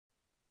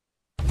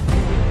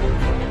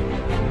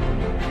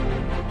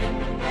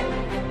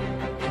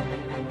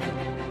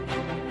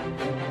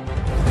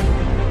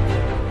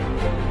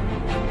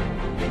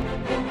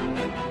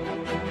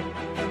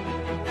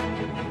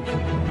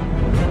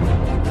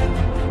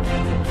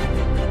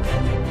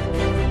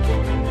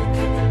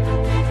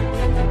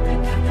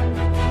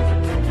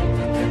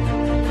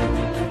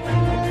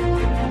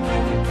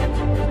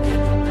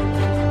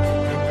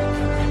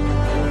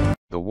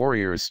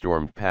Warriors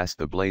stormed past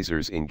the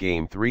Blazers in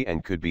Game 3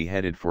 and could be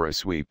headed for a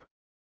sweep.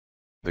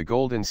 The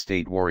Golden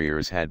State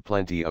Warriors had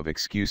plenty of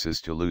excuses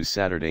to lose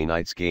Saturday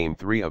night's Game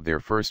 3 of their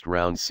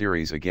first-round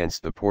series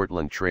against the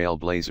Portland Trail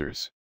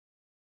Blazers.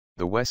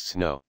 The West's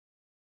No.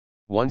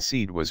 1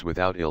 seed was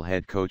without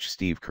head coach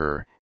Steve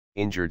Kerr,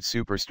 injured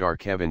superstar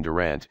Kevin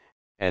Durant,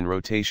 and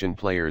rotation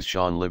players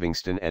Shaun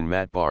Livingston and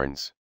Matt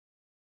Barnes.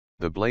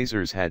 The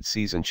Blazers had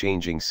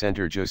season-changing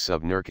center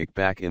Jusuf Nurkic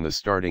back in the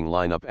starting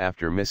lineup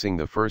after missing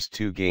the first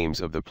 2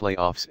 games of the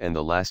playoffs and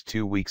the last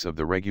 2 weeks of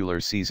the regular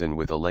season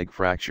with a leg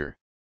fracture.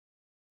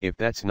 If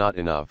that's not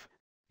enough,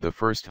 the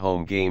first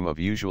home game of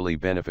usually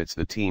benefits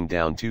the team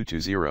down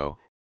 2-0,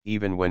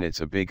 even when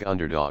it's a big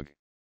underdog.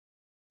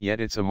 Yet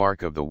it's a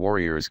mark of the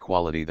Warriors'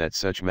 quality that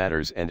such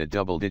matters and a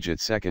double-digit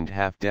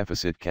second-half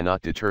deficit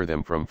cannot deter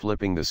them from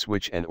flipping the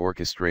switch and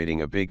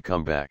orchestrating a big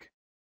comeback.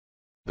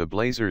 The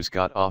Blazers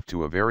got off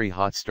to a very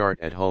hot start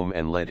at home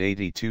and led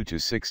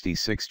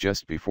 82-66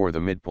 just before the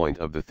midpoint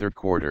of the third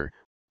quarter,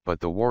 but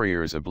the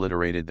Warriors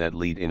obliterated that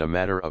lead in a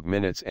matter of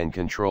minutes and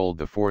controlled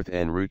the fourth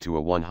en route to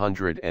a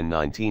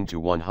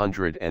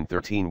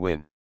 119-113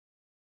 win.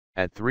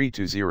 At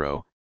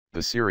 3-0,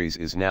 the series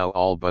is now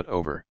all but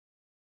over.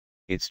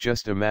 It's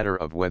just a matter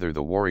of whether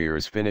the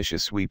Warriors finish a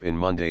sweep in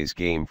Monday's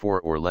Game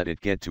 4 or let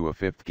it get to a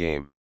 5th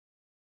game.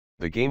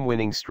 The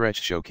game-winning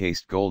stretch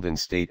showcased Golden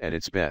State at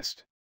its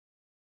best.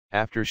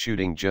 After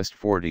shooting just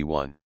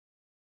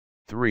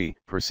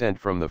 41.3%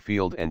 from the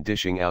field and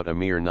dishing out a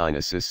mere 9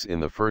 assists in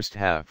the first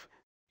half,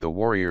 the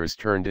Warriors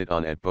turned it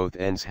on at both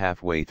ends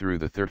halfway through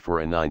the third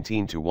for a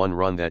 19-1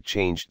 run that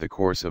changed the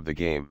course of the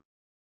game.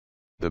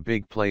 The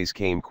big plays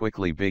came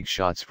quickly: big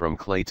shots from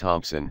Klay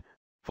Thompson,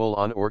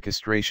 full-on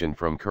orchestration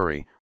from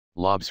Curry,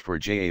 lobs for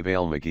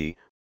JaVale McGee,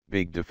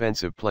 big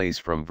defensive plays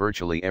from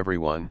virtually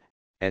everyone,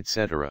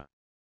 etc.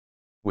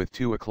 With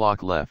 2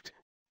 o'clock left,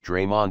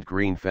 Draymond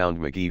Green found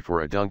McGee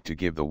for a dunk to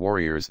give the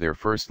Warriors their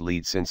first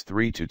lead since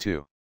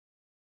 3-2.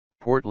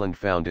 Portland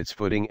found its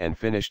footing and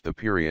finished the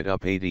period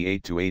up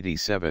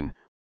 88-87,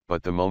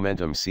 but the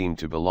momentum seemed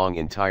to belong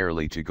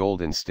entirely to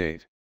Golden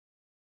State.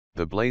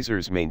 The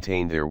Blazers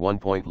maintained their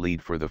 1-point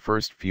lead for the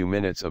first few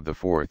minutes of the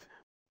fourth,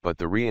 but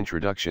the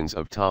reintroductions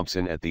of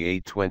Thompson at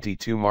the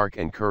 8:22 mark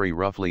and Curry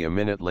roughly a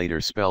minute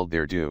later spelled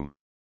their doom.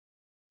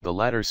 The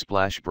latter's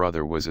Splash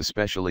brother was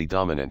especially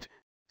dominant,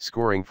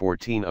 scoring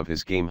 14 of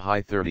his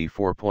game-high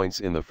 34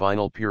 points in the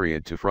final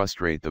period to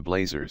frustrate the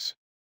Blazers.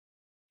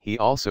 He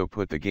also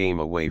put the game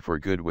away for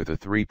good with a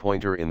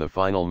 3-pointer in the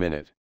final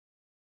minute.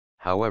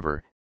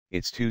 However,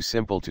 it's too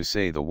simple to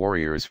say the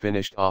Warriors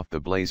finished off the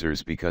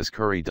Blazers because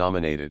Curry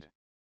dominated.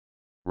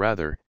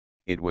 Rather,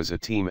 it was a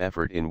team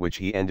effort in which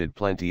he ended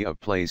plenty of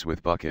plays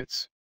with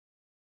buckets.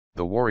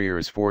 The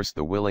Warriors forced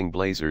the willing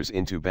Blazers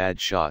into bad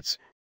shots,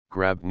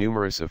 grabbed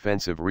numerous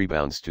offensive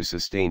rebounds to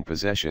sustain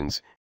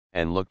possessions,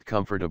 and looked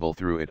comfortable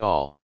through it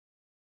all.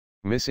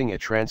 Missing a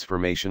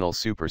transformational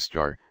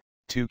superstar,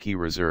 2 key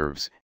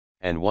reserves,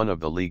 and one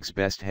of the league's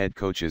best head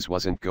coaches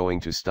wasn't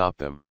going to stop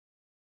them.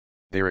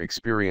 They're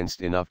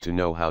experienced enough to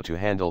know how to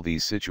handle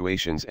these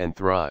situations and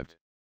thrived.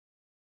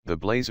 The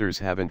Blazers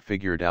haven't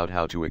figured out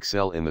how to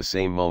excel in the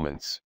same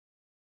moments.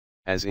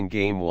 As in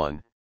Game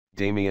 1,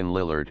 Damian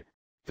Lillard,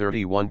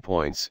 31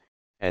 points,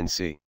 and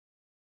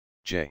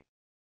C.J.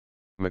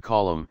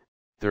 McCollum,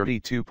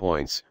 32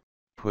 points,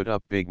 put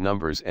up big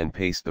numbers and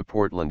paced the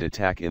Portland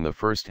attack in the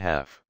first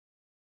half.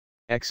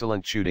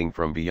 Excellent shooting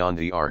from beyond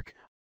the arc,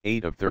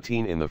 8 of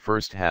 13 in the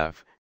first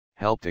half,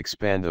 helped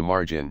expand the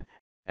margin,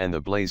 and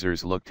the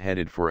Blazers looked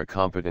headed for a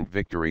competent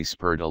victory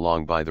spurred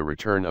along by the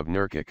return of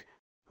Nurkic,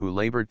 who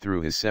labored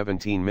through his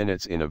 17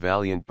 minutes in a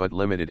valiant but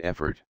limited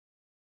effort.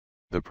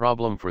 The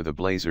problem for the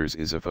Blazers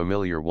is a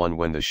familiar one: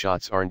 when the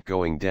shots aren't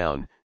going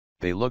down,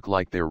 they look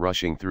like they're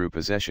rushing through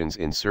possessions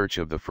in search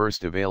of the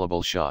first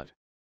available shot.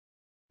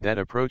 That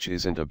approach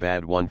isn't a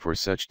bad one for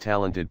such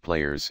talented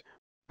players,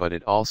 but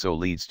it also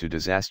leads to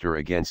disaster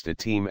against a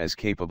team as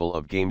capable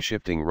of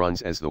game-shifting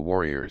runs as the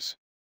Warriors.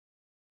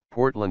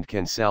 Portland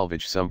can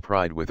salvage some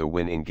pride with a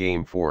win in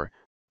Game 4,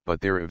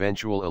 but their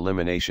eventual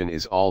elimination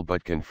is all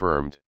but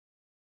confirmed.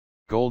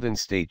 Golden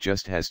State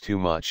just has too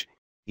much,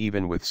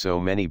 even with so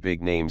many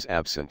big names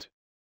absent.